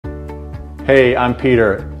Hey, I'm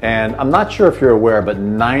Peter, and I'm not sure if you're aware, but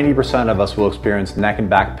 90% of us will experience neck and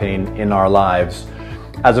back pain in our lives.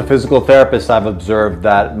 As a physical therapist, I've observed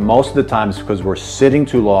that most of the time it's because we're sitting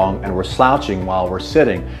too long and we're slouching while we're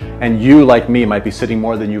sitting. And you, like me, might be sitting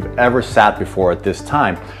more than you've ever sat before at this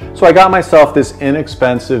time. So I got myself this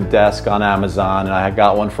inexpensive desk on Amazon, and I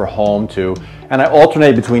got one for home too. And I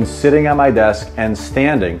alternate between sitting at my desk and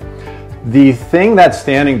standing. The thing that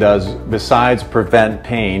standing does, besides prevent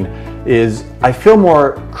pain, is I feel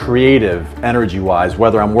more creative energy-wise,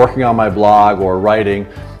 whether I'm working on my blog or writing.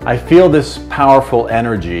 I feel this powerful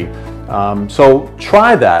energy. So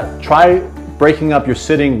try that. Try breaking up your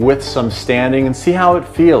sitting with some standing and see how it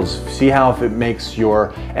feels. See how if it makes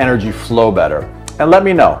your energy flow better. And let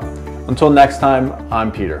me know. Until next time,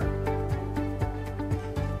 I'm Peter.